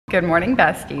Good morning,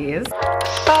 besties.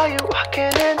 Saw you walking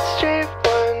in the street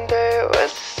one day, it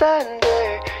was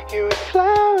Sunday. You had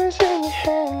flowers in your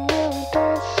hand, you were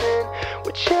dancing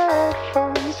with your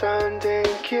headphones on,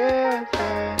 didn't give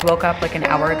in. Woke up like an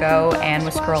hour ago and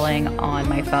was scrolling on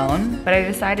my phone, but I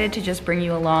decided to just bring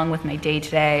you along with my day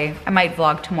today. I might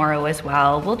vlog tomorrow as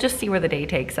well. We'll just see where the day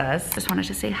takes us. Just wanted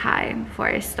to say hi before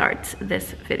I start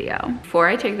this video. Before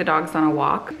I take the dogs on a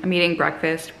walk, I'm eating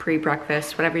breakfast,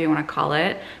 pre-breakfast, whatever you want to call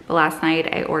it. But last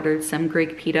night I ordered some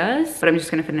Greek pitas, but I'm just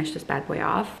gonna finish this bad boy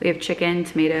off. We have chicken,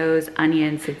 tomatoes,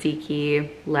 onions, tzatziki,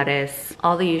 lettuce,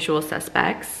 all the usual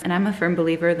suspects. And I'm a firm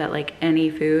believer that like any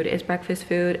food is breakfast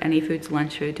food, any food's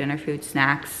lunch food, dinner food,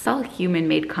 snacks. It's all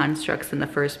human-made constructs in the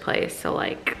first place, so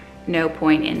like no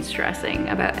point in stressing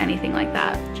about anything like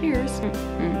that. Cheers.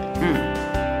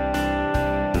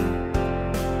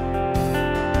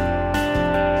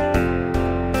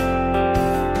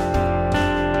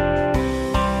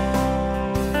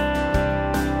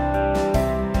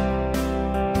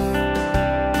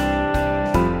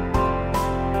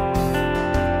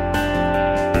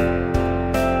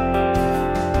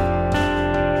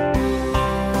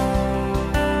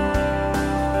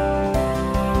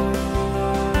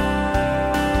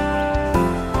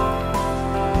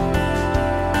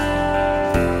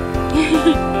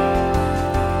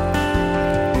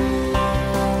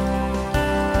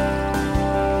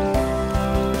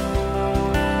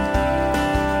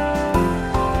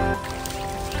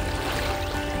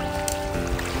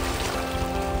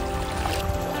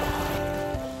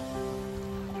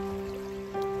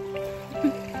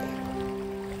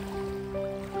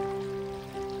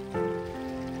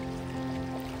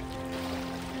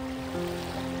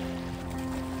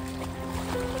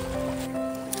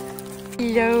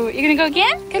 Hello, you gonna go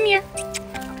again? Come here.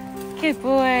 Good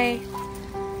boy.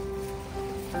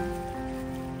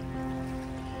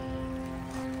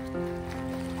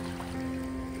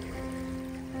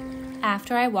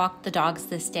 After I walked the dogs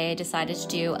this day, I decided to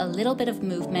do a little bit of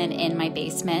movement in my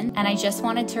basement. And I just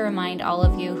wanted to remind all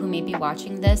of you who may be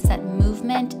watching this that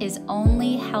movement is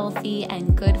only healthy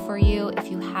and good for you if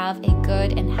you have a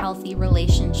good and healthy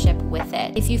relationship with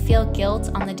it. If you feel guilt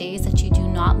on the days that you do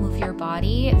not move your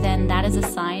body, then that is a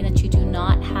sign that you do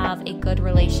not have a good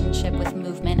relationship with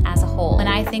movement as a whole. When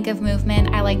I think of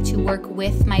movement, I like to work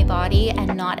with my body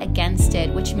and not against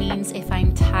it, which means if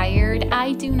I'm tired,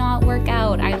 I do not work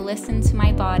out. I listen to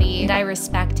my body and I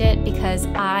respect it because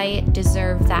I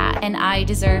deserve that and I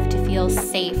deserve to feel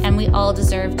safe, and we all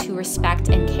deserve to respect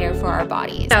and care for our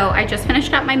bodies. So I just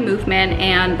finished up my movement,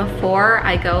 and before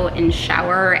I go and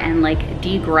shower and like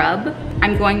de-grub,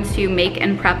 I'm going to make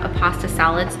and prep a pasta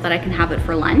salad so that I can have it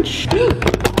for lunch.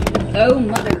 Oh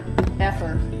mother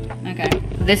effer. Okay.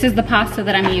 This is the pasta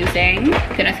that I'm using.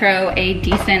 I'm gonna throw a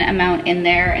decent amount in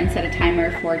there and set a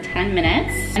timer for 10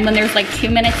 minutes. And when there's like 2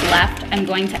 minutes left, I'm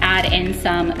going to add in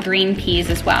some green peas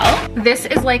as well. This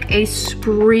is like a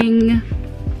spring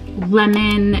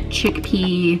lemon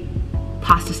chickpea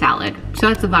pasta salad. So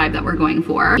that's the vibe that we're going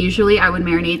for. Usually I would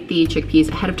marinate the chickpeas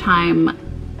ahead of time,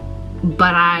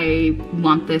 but I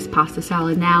want this pasta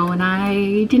salad now and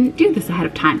I didn't do this ahead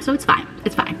of time, so it's fine,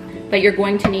 it's fine. But you're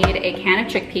going to need a can of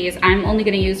chickpeas. I'm only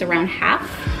gonna use around half.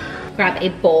 Grab a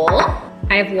bowl.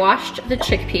 I have washed the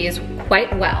chickpeas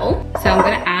quite well, so I'm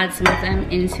gonna add some of them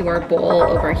into our bowl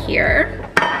over here.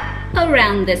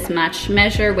 Around this much.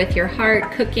 Measure with your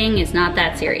heart. Cooking is not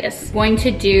that serious. I'm going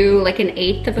to do like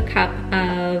 1/8 of a cup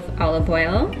of olive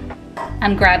oil.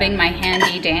 I'm grabbing my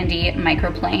handy dandy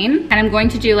microplane, and I'm going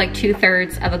to do like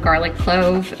 2/3 of a garlic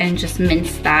clove and just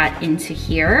mince that into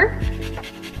here.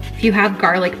 If you have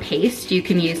garlic paste, you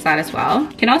can use that as well.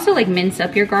 You can also like mince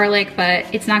up your garlic, but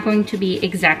it's not going to be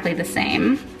exactly the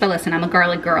same. But listen, I'm a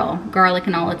garlic girl. Garlic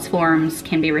in all its forms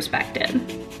can be respected.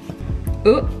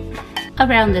 Ooh.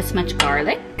 Around this much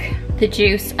garlic. The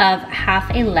juice of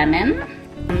half a lemon.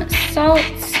 Salt.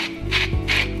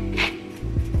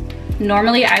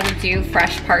 Normally I would do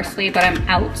fresh parsley, but I'm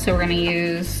out, so we're gonna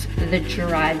use the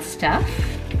dried stuff.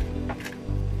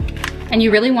 And you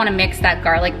really wanna mix that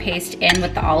garlic paste in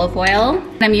with the olive oil.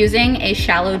 And I'm using a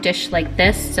shallow dish like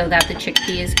this so that the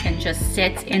chickpeas can just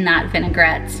sit in that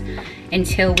vinaigrette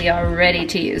until we are ready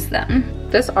to use them.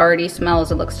 This already smells,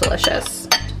 it looks delicious.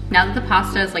 Now that the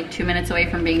pasta is like 2 minutes away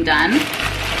from being done,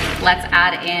 let's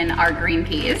add in our green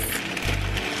peas.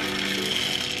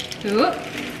 Ooh.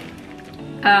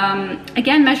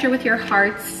 Again, measure with your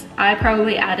hearts. I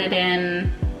probably added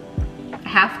in a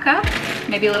half cup,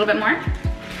 maybe a little bit more.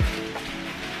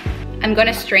 I'm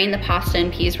gonna strain the pasta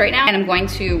and peas right now, and I'm going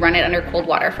to run it under cold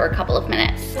water for a couple of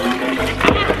minutes.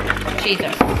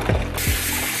 Jesus.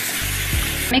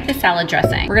 Make the salad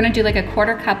dressing. We're gonna do like a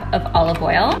 1/4 cup of olive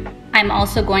oil. I'm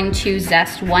also going to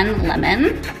zest 1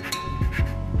 lemon.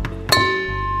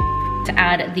 To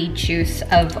add the juice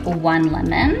of 1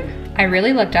 lemon. I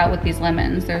really lucked out with these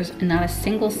lemons. There's not a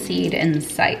single seed in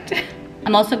sight.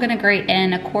 I'm also gonna grate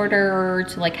in 1/4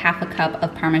 to like 1/2 cup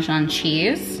of Parmesan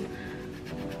cheese.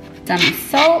 Some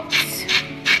salt,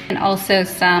 and also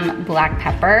some black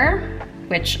pepper,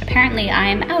 which apparently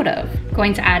I'm out of.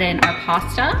 Going to add in our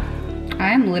pasta.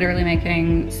 I'm literally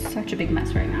making such a big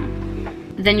mess right now.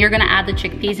 Then you're gonna add the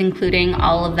chickpeas, including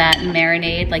all of that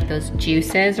marinade, like those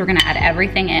juices. We're gonna add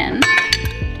everything in.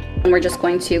 And we're just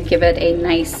going to give it a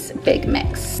nice big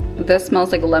mix. This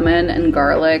smells like lemon and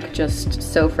garlic, just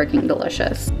so freaking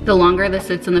delicious. The longer this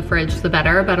sits in the fridge, the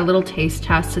better, but a little taste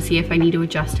test to see if I need to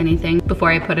adjust anything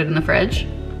before I put it in the fridge.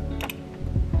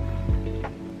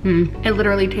 It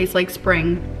literally tastes like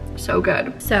spring. So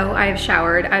good. So I've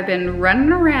showered. I've been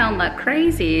running around like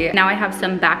crazy. Now I have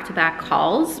some back-to-back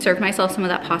calls. Served myself some of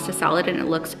that pasta salad and it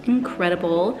looks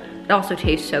incredible. It also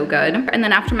tastes so good. And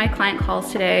then after my client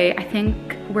calls today, I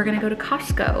think we're gonna go to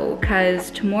Costco because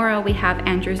tomorrow we have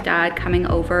Andrew's dad coming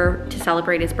over to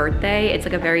celebrate his birthday. It's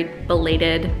like a very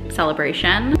belated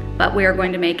celebration, but we are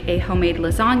going to make a homemade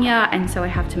lasagna, and so I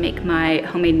have to make my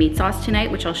homemade meat sauce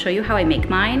tonight, which I'll show you how I make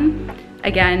mine.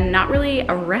 Again, not really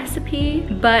a recipe,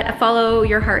 but a follow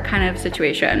your heart kind of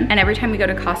situation. And every time we go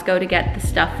to Costco to get the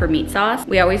stuff for meat sauce,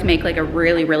 we always make like a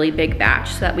really, really big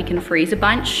batch so that we can freeze a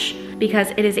bunch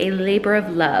because it is a labor of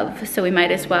love. So we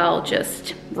might as well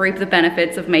just reap the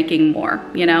benefits of making more,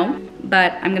 you know?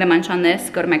 But I'm gonna munch on this,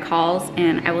 go to my calls,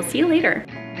 and I will see you later.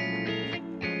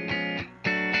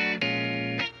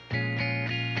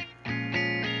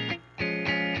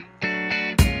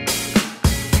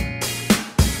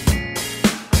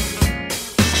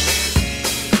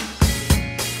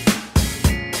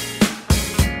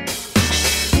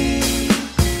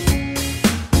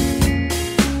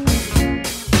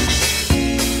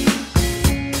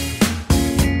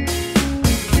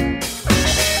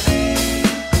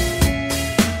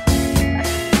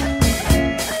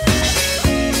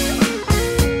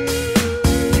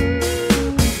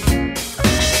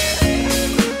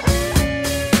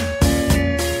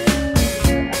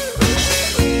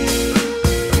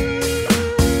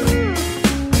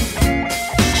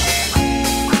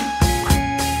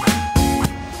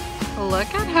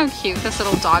 How cute this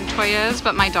little dog toy is,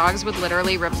 but my dogs would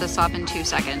literally rip this up in 2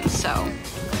 seconds, so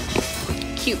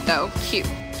cute though, cute.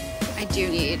 I do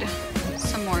need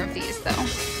some more of these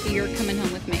though. You're coming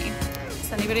home with me.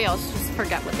 Does anybody else just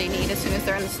forget what they need as soon as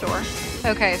they're in the store?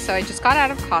 Okay, so I just got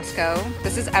out of Costco.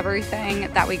 This is everything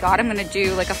that we got. I'm gonna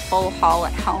do like a full haul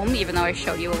at home, even though I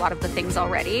showed you a lot of the things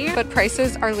already. But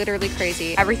prices are literally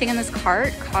crazy. Everything in this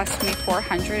cart cost me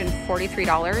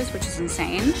 $443, which is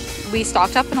insane. We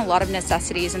stocked up on a lot of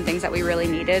necessities and things that we really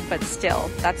needed, but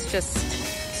still, that's just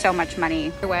so much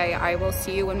money. Either way, I will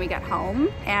see you when we get home.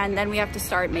 And then we have to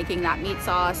start making that meat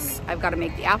sauce. I've got to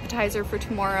make the appetizer for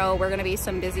tomorrow. We're gonna be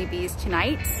some busy bees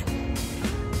tonight,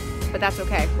 but that's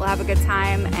okay. We'll have a good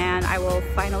time, and I will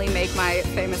finally make my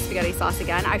famous spaghetti sauce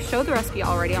again. I've showed the recipe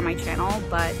already on my channel,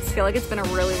 but I feel like it's been a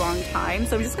really long time.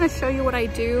 So I'm just gonna show you what I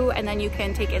do, and then you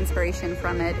can take inspiration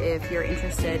from it if you're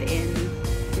interested in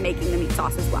making the meat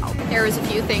sauce as well. There was a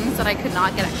few things that I could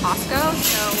not get at Costco,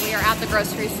 so we are at the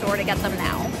grocery store to get them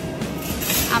now.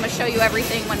 I'm gonna show you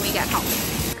everything when we get home.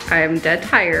 I'm dead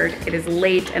tired. It is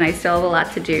late and I still have a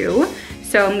lot to do.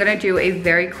 So I'm gonna do a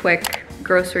very quick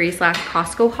grocery /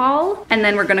 Costco haul, and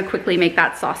then we're gonna quickly make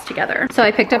that sauce together. So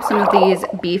I picked up some of these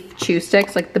beef chew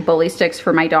sticks, like the bully sticks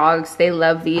for my dogs. They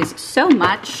love these so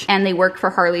much, and they work for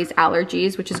Harley's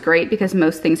allergies, which is great because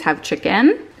most things have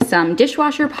chicken. Some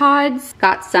dishwasher pods,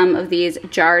 got some of these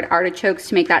jarred artichokes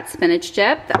to make that spinach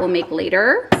dip that we'll make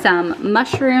later. Some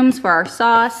mushrooms for our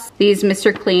sauce. These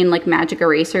Mr. Clean like magic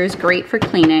erasers, great for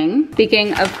cleaning.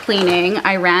 Speaking of cleaning,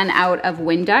 I ran out of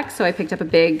Windex, so I picked up a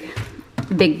big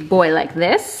boy like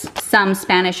this. Some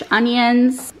Spanish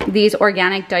onions, these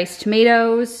organic diced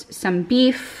tomatoes, some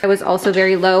beef. I was also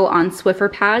very low on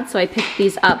Swiffer pads, so I picked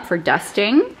these up for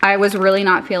dusting. I was really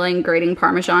not feeling grating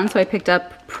Parmesan, so I picked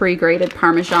up pre-grated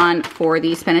Parmesan for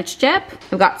the spinach dip.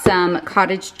 I've got some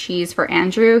cottage cheese for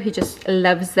Andrew. He just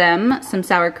loves them. Some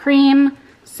sour cream.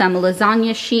 Some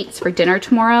lasagna sheets for dinner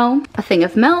tomorrow, a thing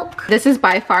of milk. This is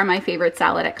by far my favorite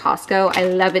salad at Costco. I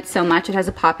love it so much. It has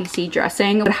a poppy seed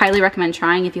dressing. I would highly recommend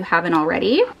trying if you haven't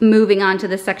already. Moving on to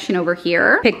this section over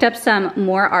here. Picked up some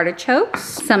more artichokes,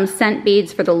 some scent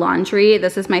beads for the laundry.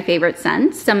 This is my favorite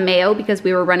scent. Some mayo because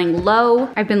we were running low.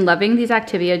 I've been loving these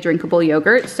Activia drinkable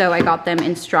yogurt, so I got them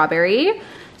in strawberry.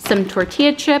 some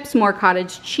tortilla chips, more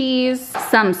cottage cheese,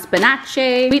 some spinach,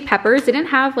 sweet peppers. They didn't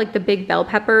have like the big bell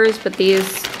peppers, but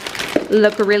these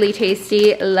look really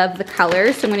tasty. Love the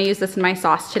color, so I'm gonna use this in my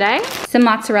sauce today. Some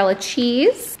mozzarella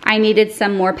cheese. I needed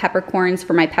some more peppercorns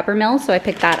for my pepper mill, so I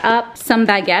picked that up. Some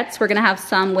baguettes. We're gonna have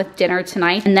some with dinner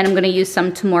tonight, and then I'm gonna use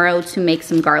some tomorrow to make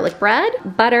some garlic bread.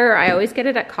 Butter, I always get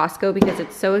it at Costco because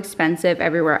it's so expensive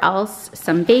everywhere else.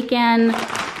 Some bacon.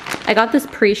 I got this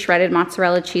pre-shredded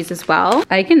mozzarella cheese as well.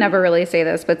 I can never really say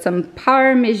this, but some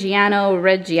Parmigiano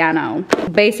Reggiano.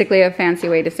 Basically a fancy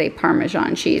way to say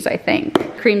Parmesan cheese, I think.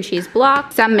 Cream cheese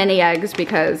block, some mini eggs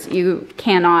because you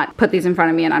cannot put these in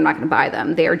front of me and I'm not gonna buy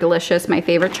them. They are delicious, my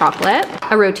favorite chocolate.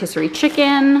 A rotisserie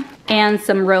chicken, and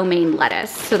some romaine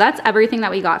lettuce. So that's everything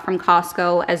that we got from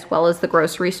Costco as well as the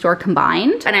grocery store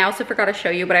combined. And I also forgot to show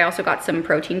you, but I also got some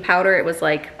protein powder. It was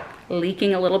like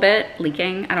leaking a little bit,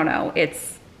 I don't know,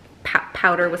 it's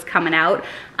powder was coming out,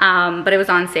 but it was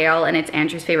on sale and it's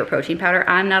Andrew's favorite protein powder.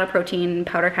 I'm not a protein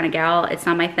powder kind of gal, it's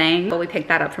not my thing, but we picked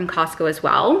that up from Costco as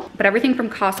well. But everything from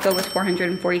Costco was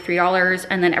 $443,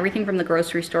 and then everything from the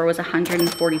grocery store was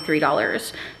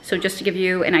 $143. So just to give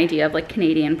you an idea of like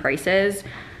Canadian prices,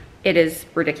 it is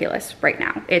ridiculous right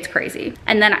now. It's crazy.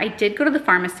 And then I did go to the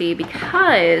pharmacy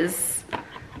because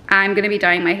I'm gonna be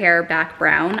dyeing my hair back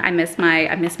brown. I miss my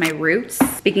roots.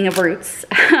 Speaking of roots,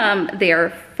 they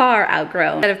are far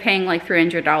outgrown. Instead of paying like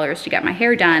 $300 to get my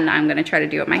hair done, I'm gonna try to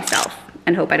do it myself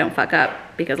and hope I don't fuck up,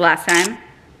 because last time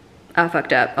I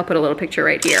fucked up. I'll put a little picture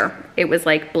right here. It was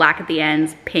like black at the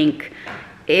ends, pink.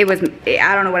 It was,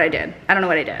 I don't know what I did.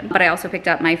 But I also picked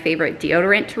up my favorite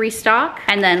deodorant to restock.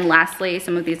 And then lastly,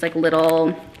 some of these like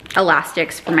little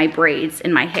elastics for my braids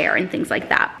in my hair and things like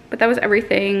that. But that was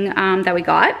everything that we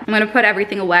got. I'm gonna put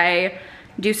everything away,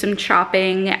 do some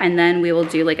chopping, and then we will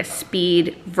do like a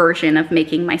speed version of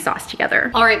making my sauce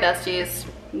together. All right, besties,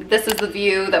 this is the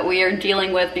view that we are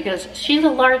dealing with because she's a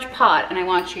large pot and I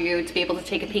want you to be able to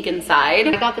take a peek inside.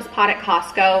 I got this pot at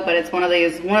Costco, but it's one of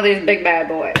these big bad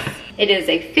boys. It is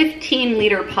a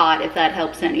 15-liter pot, if that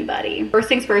helps anybody. First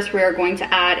things first, we are going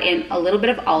to add in a little bit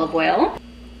of olive oil.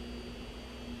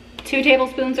 2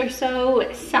 tablespoons or so,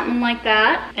 something like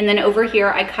that. And then over here,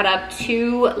 I cut up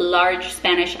 2 large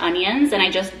Spanish onions and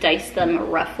I just diced them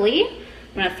roughly.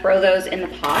 I'm gonna throw those in the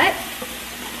pot.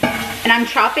 And I'm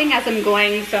chopping as I'm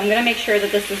going, so I'm gonna make sure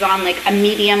that this is on like a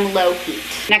medium-low heat.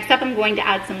 Next up, I'm going to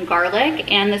add some garlic,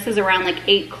 and this is around like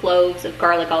 8 cloves of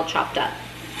garlic all chopped up.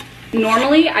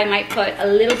 Normally, I might put a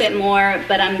little bit more,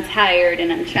 but I'm tired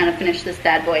and I'm trying to finish this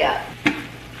bad boy up.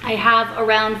 I have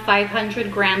around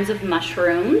 500 grams of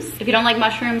mushrooms. If you don't like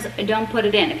mushrooms, don't put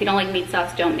it in. If you don't like meat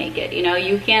sauce, don't make it. You know,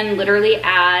 you can literally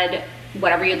add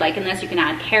whatever you'd like in this. You can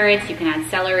add carrots, you can add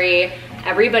celery.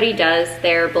 Everybody does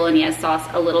their Bolognese sauce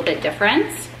a little bit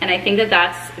different. And I think that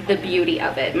that's the beauty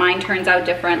of it. Mine turns out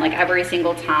different like every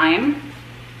single time.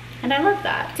 And I love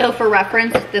that. So for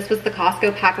reference, this was the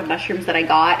Costco pack of mushrooms that I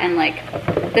got, and like,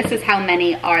 this is how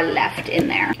many are left in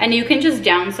there. And you can just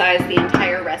downsize the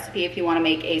entire recipe if you wanna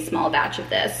make a small batch of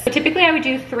this. So typically I would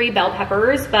do 3 bell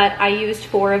peppers, but I used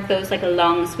 4 of those like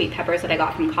long sweet peppers that I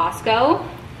got from Costco.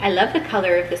 I love the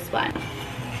color of this one.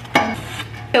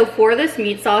 So for this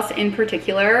meat sauce in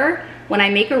particular, when I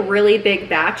make a really big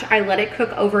batch, I let it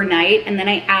cook overnight, and then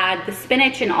I add the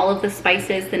spinach and all of the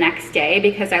spices the next day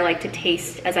because I like to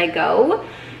taste as I go.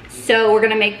 So we're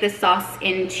gonna make this sauce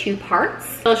in 2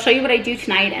 parts. I'll show you what I do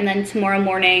tonight, and then tomorrow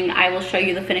morning I will show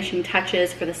you the finishing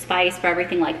touches for the spice, for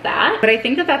everything like that. But I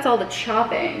think that that's all the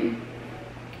chopping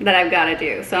that I've gotta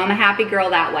do. So I'm a happy girl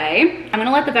that way. I'm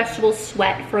gonna let the vegetables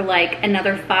sweat for like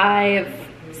another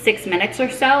 5-6 minutes or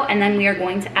so, and then we are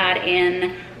going to add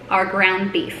in our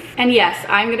ground beef. And yes,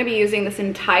 I'm gonna be using this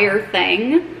entire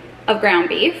thing of ground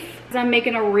beef. I'm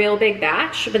making a real big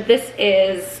batch, but this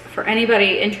is, for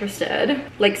anybody interested,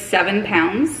 like 7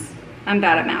 pounds. I'm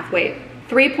bad at math, wait.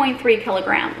 3.3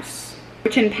 kilograms,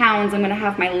 which in pounds, I'm gonna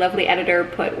have my lovely editor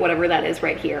put whatever that is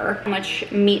right here, how much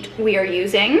meat we are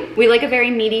using. We like a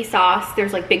very meaty sauce.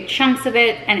 There's like big chunks of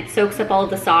it and it soaks up all of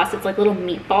the sauce. It's like little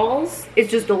meatballs.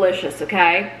 It's just delicious,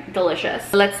 okay?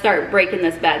 Delicious. Let's start breaking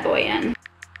this bad boy in.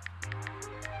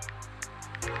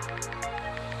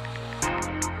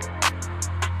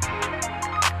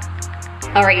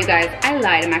 All right, you guys, I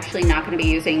lied. I'm actually not gonna be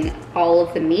using all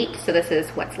of the meat, so this is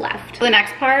what's left. The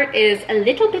next part is a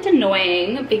little bit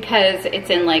annoying because it's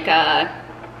in like a,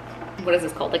 what is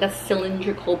this called? Like a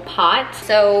cylindrical pot.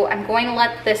 So I'm going to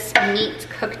let this meat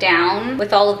cook down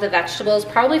with all of the vegetables,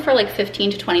 probably for like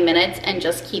 15 to 20 minutes, and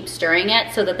just keep stirring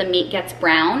it so that the meat gets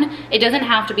brown. It doesn't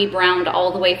have to be browned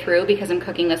all the way through because I'm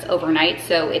cooking this overnight,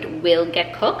 so it will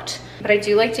get cooked. But I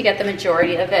do like to get the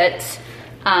majority of it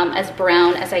as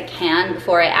brown as I can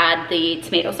before I add the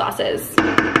tomato sauces.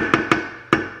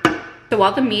 So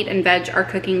while the meat and veg are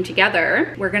cooking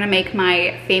together, we're gonna make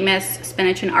my famous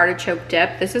spinach and artichoke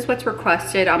dip. This is what's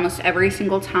requested almost every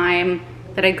single time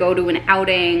that I go to an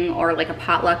outing or like a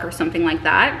potluck or something like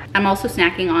that. I'm also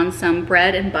snacking on some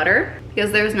bread and butter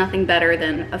because there's nothing better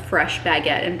than a fresh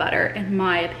baguette and butter, in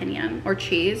my opinion, or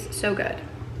cheese. So good.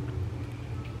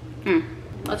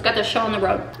 Let's get this show on the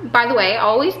road. By the way,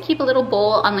 always keep a little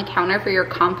bowl on the counter for your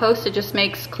compost. It just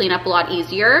makes cleanup a lot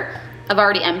easier. I've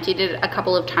already emptied it a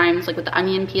couple of times, like with the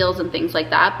onion peels and things like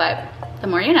that, but the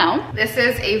more you know. This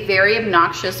is a very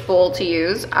obnoxious bowl to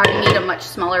use. I need a much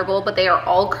smaller bowl, but they are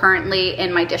all currently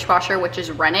in my dishwasher, which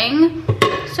is running.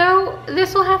 So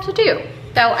this will have to do.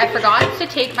 So I forgot to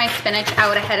take my spinach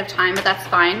out ahead of time, but that's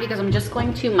fine because I'm just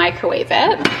going to microwave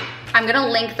it. I'm gonna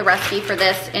link the recipe for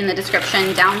this in the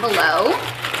description down below.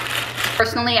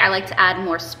 Personally, I like to add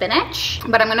more spinach,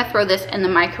 but I'm gonna throw this in the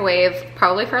microwave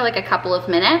probably for like a couple of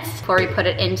minutes before we put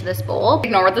it into this bowl.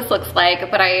 Ignore what this looks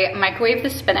like, but I microwave the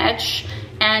spinach,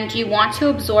 and you want to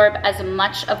absorb as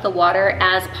much of the water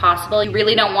as possible. You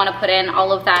really don't wanna put in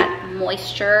all of that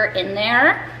moisture in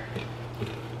there.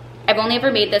 I've only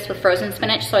ever made this with frozen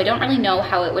spinach, so I don't really know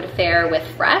how it would fare with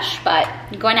fresh, but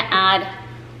I'm going to add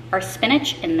our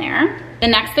spinach in there. The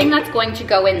next thing that's going to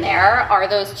go in there are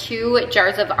those 2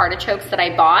 jars of artichokes that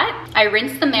I bought. I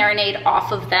rinsed the marinade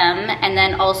off of them and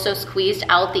then also squeezed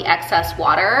out the excess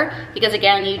water because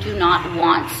again, you do not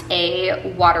want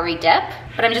a watery dip.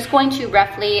 But I'm just going to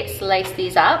roughly slice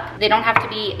these up. They don't have to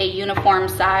be a uniform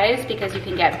size because you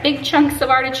can get big chunks of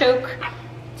artichoke,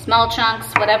 small chunks,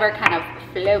 whatever kind of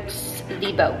floats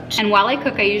the boat. And while I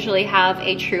cook, I usually have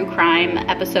a true crime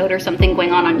episode or something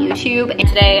going on YouTube. And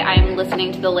today I'm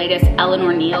listening to the latest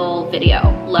Eleanor Neal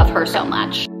video. Love her so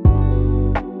much.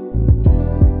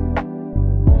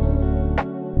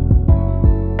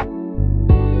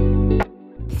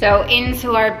 So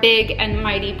into our big and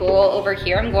mighty bowl over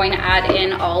here, I'm going to add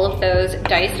in all of those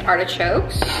diced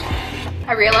artichokes.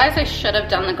 I realized I should have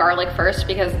done the garlic first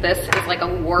because this is like a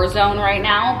war zone right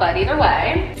now, but either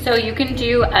way. So you can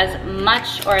do as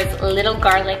much or as little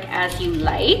garlic as you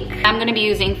like. I'm gonna be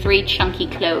using 3 chunky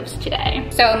cloves today.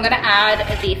 So I'm gonna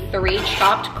add the 3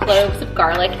 chopped cloves of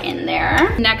garlic in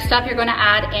there. Next up, you're gonna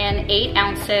add in 8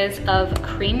 ounces of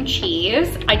cream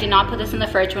cheese. I did not put this in the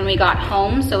fridge when we got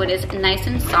home, so it is nice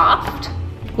and soft.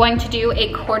 Going to do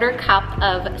a 1/4 cup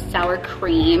of sour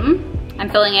cream. I'm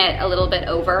filling it a little bit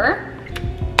over.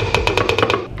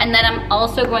 And then I'm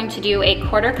also going to do a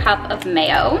 1/4 cup of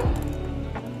mayo,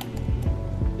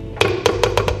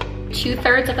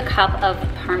 2/3 of a cup of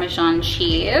Parmesan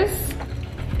cheese,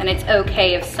 and it's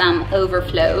okay if some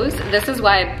overflows. This is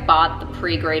why I bought the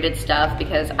pre-grated stuff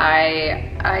because I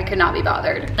could not be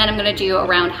bothered. Then I'm gonna do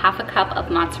around 1/2 cup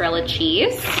of mozzarella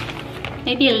cheese,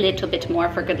 maybe a little bit more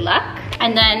for good luck,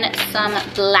 and then some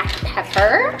black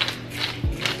pepper.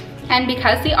 And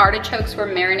because the artichokes were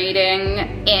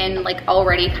marinating in like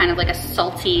already kind of like a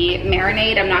salty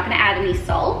marinade, I'm not gonna add any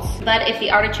salt. But if the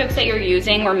artichokes that you're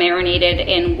using were marinated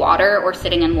in water or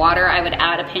sitting in water, I would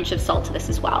add a pinch of salt to this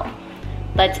as well.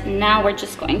 But now we're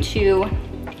just going to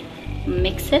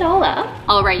mix it all up.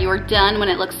 All right, you are done when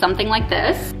it looks something like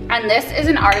this. And this is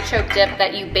an artichoke dip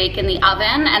that you bake in the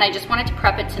oven, and I just wanted to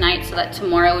prep it tonight so that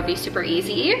tomorrow would be super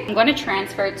easy. I'm going to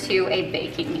transfer it to a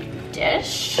baking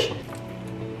dish.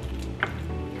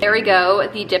 There we go,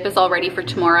 the dip is all ready for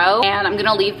tomorrow, and I'm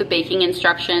gonna leave the baking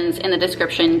instructions in the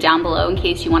description down below in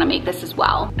case you wanna make this as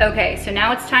well. Okay, so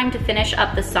now it's time to finish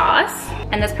up the sauce.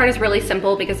 And this part is really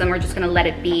simple because then we're just gonna let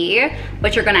it be,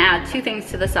 but you're gonna add 2 things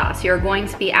to the sauce. You're going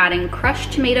to be adding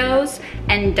crushed tomatoes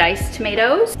and diced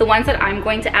tomatoes. The ones that I'm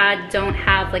going to add don't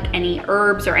have like any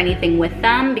herbs or anything with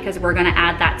them because we're gonna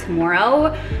add that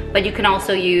tomorrow, but you can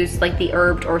also use like the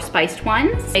herbed or spiced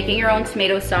ones. Making your own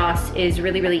tomato sauce is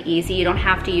really, really easy. You don't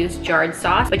have to use jarred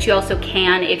sauce, but you also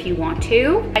can if you want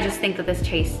to. I just think that this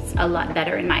tastes a lot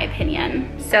better in my opinion.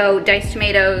 So diced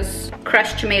tomatoes,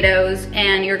 crushed tomatoes,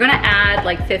 and you're gonna add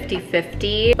like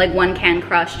 50-50, like 1 can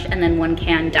crushed and then 1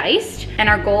 can diced. And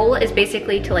our goal is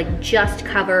basically to like just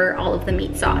cover all of the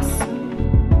meat sauce.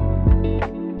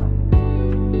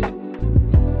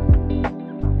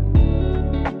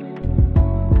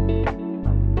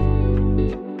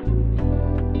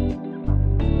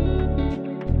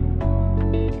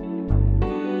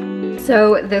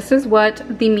 So this is what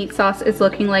the meat sauce is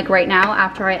looking like right now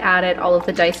after I added all of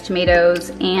the diced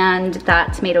tomatoes and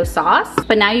that tomato sauce.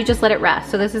 But now you just let it rest.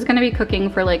 So this is gonna be cooking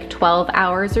for like 12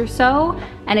 hours or so.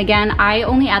 And again, I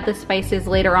only add the spices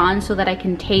later on so that I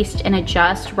can taste and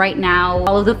adjust. Right now,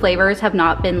 all of the flavors have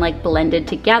not been like blended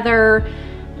together.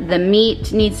 The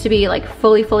meat needs to be like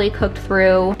fully cooked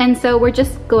through. And so we're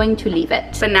just going to leave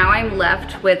it. But now I'm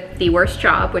left with the worst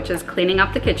job, which is cleaning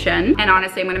up the kitchen. And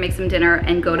honestly, I'm gonna make some dinner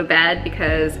and go to bed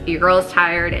because your girl is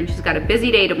tired and she's got a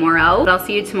busy day tomorrow. But I'll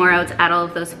see you tomorrow to add all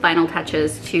of those final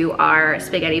touches to our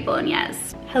spaghetti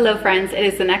bolognese. Hello friends, it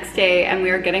is the next day and we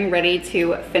are getting ready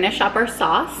to finish up our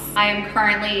sauce. I am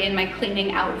currently in my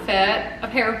cleaning outfit, a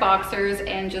pair of boxers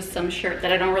and just some shirt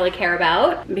that I don't really care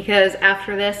about because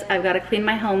after this I've got to clean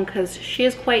my home because she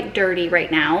is quite dirty right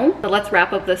now. But let's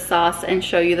wrap up this sauce and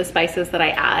show you the spices that I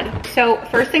add. So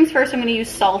first things first, I'm going to use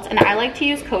salt, and I like to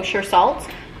use kosher salt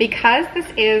because this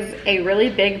is a really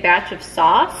big batch of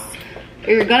sauce.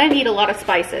 You're gonna need a lot of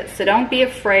spices, so don't be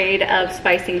afraid of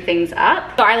spicing things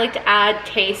up. So I like to add,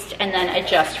 taste, and then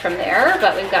adjust from there.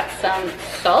 But we've got some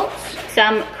salt,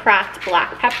 some cracked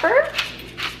black pepper.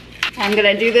 I'm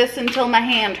gonna do this until my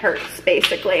hand hurts,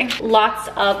 basically. Lots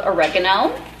of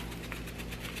oregano,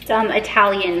 some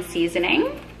Italian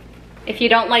seasoning. If you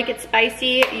don't like it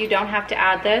spicy, you don't have to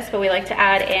add this, but we like to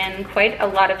add in quite a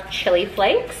lot of chili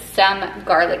flakes, some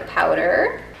garlic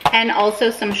powder, and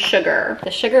also some sugar.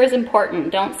 The sugar is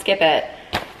important, don't skip it.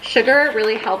 Sugar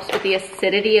really helps with the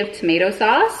acidity of tomato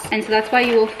sauce, and so that's why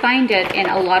you will find it in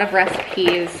a lot of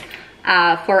recipes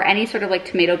for any sort of like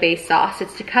tomato-based sauce.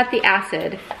 It's to cut the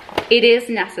acid. It is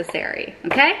necessary,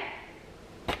 okay?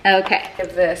 Okay,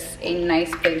 give this a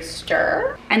nice big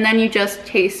stir, and then you just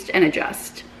taste and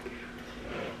adjust.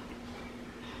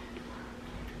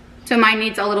 So mine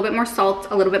needs a little bit more salt,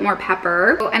 a little bit more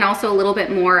pepper, and also a little bit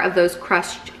more of those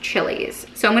crushed chilies.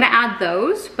 So I'm gonna add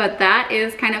those, but that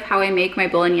is kind of how I make my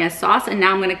bolognese sauce. And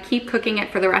now I'm gonna keep cooking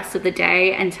it for the rest of the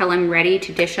day until I'm ready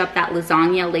to dish up that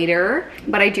lasagna later.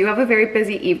 But I do have a very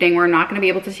busy evening. We're not gonna be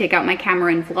able to take out my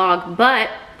camera and vlog, but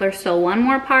there's still one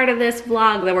more part of this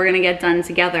vlog that we're gonna get done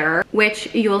together,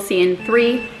 which you will see in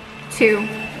 3, 2,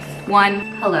 1.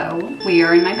 Hello, we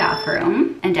are in my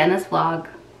bathroom, and in this vlog,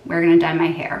 we're gonna dye my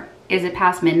hair. Is it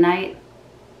past midnight?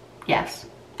 Yes.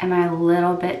 Am I a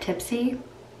little bit tipsy?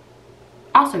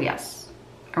 Also yes.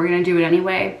 Are we gonna do it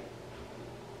anyway?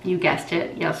 You guessed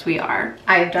it, yes we are.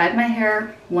 I've dyed my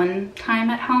hair one time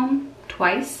at home,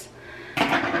 twice.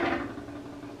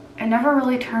 It never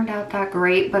really turned out that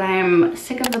great, but I'm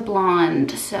sick of the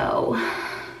blonde, so.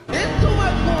 There's too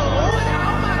much going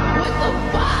on. What the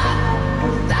fuck?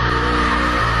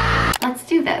 Let's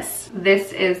do this.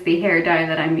 This is the hair dye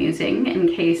that I'm using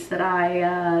in case that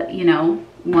I, you know,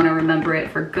 want to remember it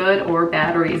for good or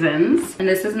bad reasons. And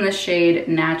this is in the shade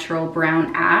Natural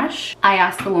Brown Ash. I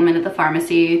asked the woman at the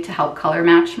pharmacy to help color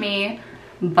match me,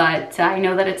 but I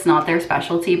know that it's not their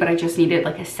specialty, but I just needed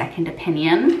like a second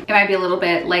opinion. It might be a little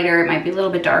bit lighter, it might be a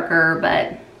little bit darker,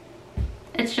 but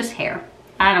it's just hair.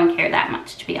 I don't care that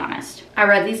much, to be honest. I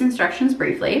read these instructions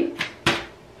briefly.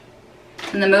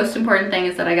 And the most important thing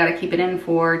is that I gotta keep it in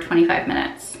for 25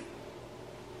 minutes.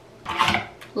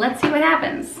 Let's see what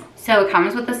happens. So it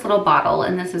comes with this little bottle,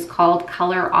 and this is called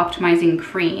Color Optimizing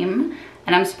Cream.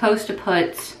 And I'm supposed to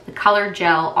put the color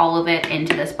gel, all of it,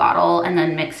 into this bottle and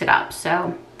then mix it up.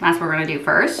 So that's what we're gonna do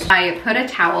first. I put a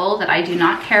towel that I do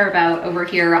not care about over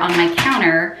here on my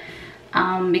counter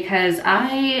because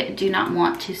I do not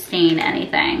want to stain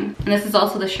anything. And this is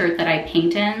also the shirt that I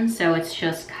paint in, so it's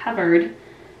just covered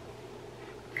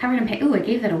in paint. Ooh, I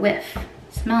gave that a whiff.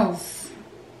 It smells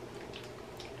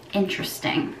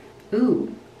interesting.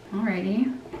 Ooh,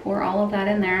 alrighty. Pour all of that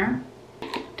in there.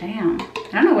 Damn, I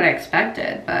don't know what I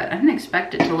expected, but I didn't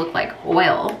expect it to look like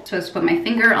oil. So I just put my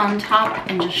finger on top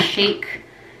and just shake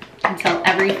until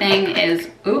everything is,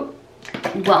 ooh,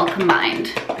 well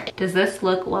combined. Does this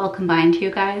look well combined to you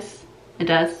guys? It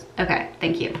does? Okay,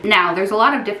 thank you. Now, there's a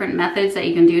lot of different methods that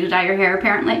you can do to dye your hair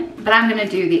apparently, but I'm gonna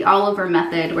do the all over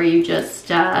method where you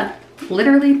just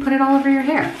literally put it all over your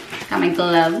hair. Got my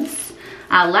gloves.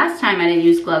 Last time I didn't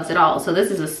use gloves at all, so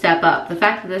this is a step up. The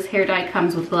fact that this hair dye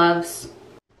comes with gloves.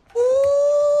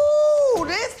 Ooh,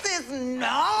 this is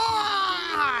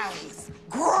nice.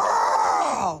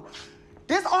 Girl,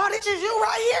 this orange is you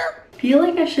right here? I feel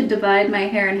like I should divide my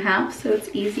hair in half so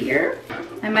it's easier.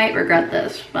 I might regret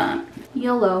this, but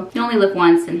YOLO. You only live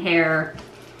once in hair.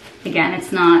 Again,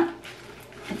 it's not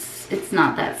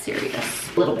that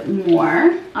serious. A little bit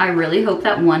more. I really hope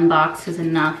that one box is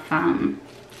enough for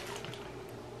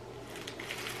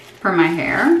my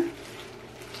hair.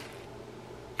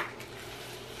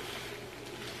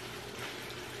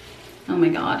 Oh my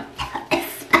God, it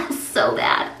smells so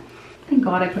bad. Thank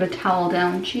God I put a towel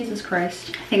down, Jesus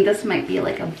Christ. I think this might be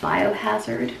like a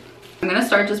biohazard. I'm gonna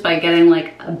start just by getting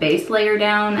like a base layer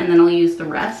down, and then I'll use the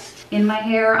rest in my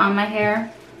hair, on my hair.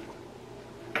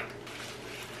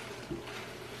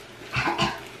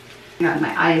 God,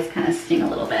 my eyes kind of sting a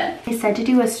little bit. They said to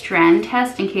do a strand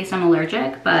test in case I'm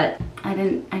allergic, but I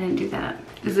didn't do that.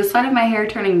 Is this side of my hair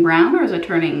turning brown or is it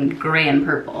turning gray and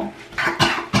purple?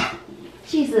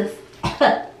 Jesus.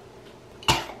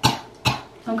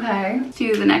 Okay, let's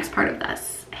do the next part of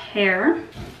this. Hair.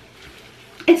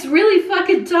 It's really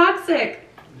fucking toxic.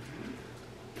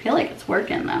 I feel like it's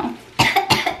working though.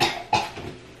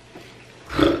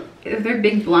 Are there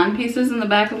big blonde pieces in the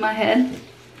back of my head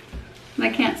that I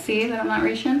can't see, that I'm not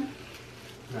reaching?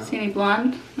 No. See any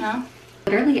blonde? No?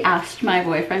 Literally asked my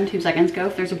boyfriend 2 seconds ago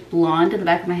if there's a blonde in the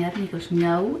back of my head and he goes,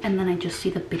 no. And then I just see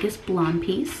the biggest blonde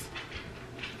piece.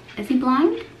 Is he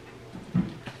blind?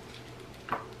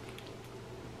 Oh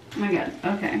my God,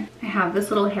 okay. I have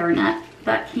this little hairnet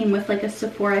that came with like a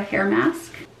Sephora hair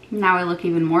mask. Now I look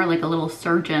even more like a little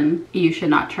surgeon. You should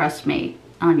not trust me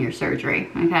on your surgery,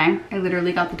 okay? I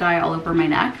literally got the dye all over my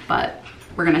neck, but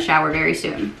we're gonna shower very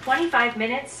soon. 25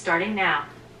 minutes starting now.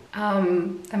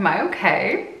 Am I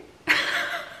okay?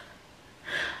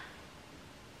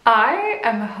 I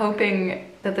am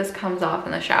hoping that this comes off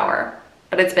in the shower,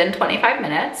 but it's been 25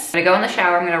 minutes. I'm gonna go in the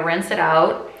shower, I'm gonna rinse it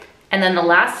out, and then the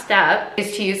last step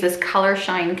is to use this Color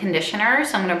Shine conditioner,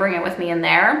 so I'm gonna bring it with me in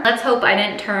there. Let's hope I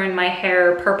didn't turn my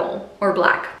hair purple or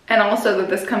black. And also that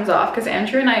this comes off, because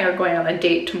Andrew and I are going on a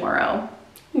date tomorrow.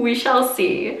 We shall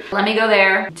see. Let me go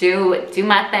there, do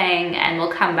my thing, and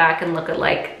we'll come back and look at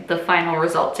like the final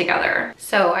result together.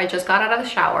 So I just got out of the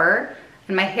shower,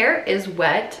 and my hair is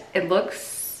wet. It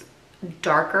looks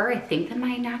darker, I think, than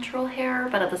my natural hair,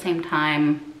 but at the same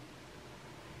time,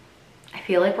 I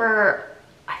feel like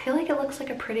it looks like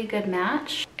a pretty good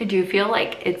match. I do feel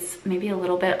like it's maybe a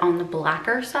little bit on the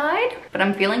blacker side, but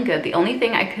I'm feeling good. The only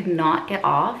thing I could not get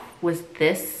off was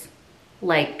this,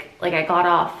 like I got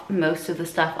off most of the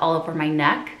stuff all over my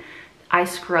neck. I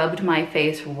scrubbed my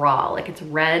face raw, like it's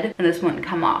red, and this wouldn't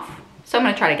come off. So I'm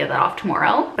gonna try to get that off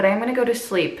tomorrow, but I'm gonna go to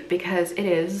sleep because it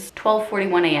is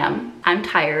 12:41 a.m. I'm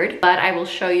tired, but I will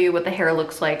show you what the hair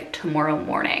looks like tomorrow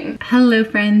morning. Hello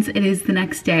friends, it is the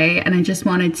next day and I just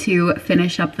wanted to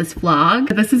finish up this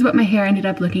vlog. This is what my hair ended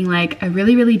up looking like. I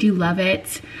really do love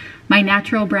it. My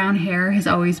natural brown hair has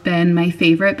always been my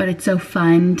favorite, but it's so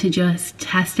fun to just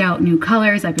test out new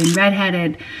colors. I've been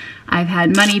redheaded, I've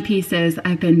had money pieces,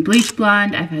 I've been bleach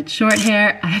blonde, I've had short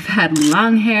hair, I've had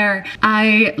long hair.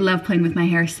 I love playing with my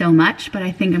hair so much, but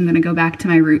I think I'm gonna go back to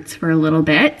my roots for a little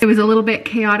bit. It was a little bit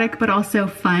chaotic, but also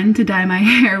fun to dye my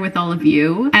hair with all of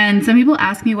you. And some people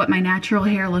ask me what my natural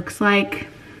hair looks like,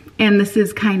 and this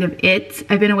is kind of it.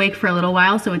 I've been awake for a little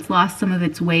while, so it's lost some of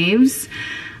its waves.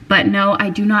 But no, I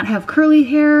do not have curly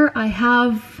hair. I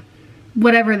have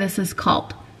whatever this is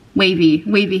called.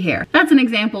 Wavy hair. That's an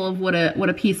example of what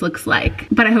a piece looks like.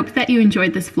 But I hope that you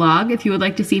enjoyed this vlog. If you would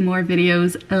like to see more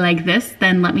videos like this,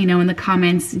 then let me know in the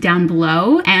comments down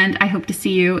below. And I hope to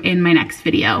see you in my next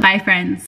video. Bye friends.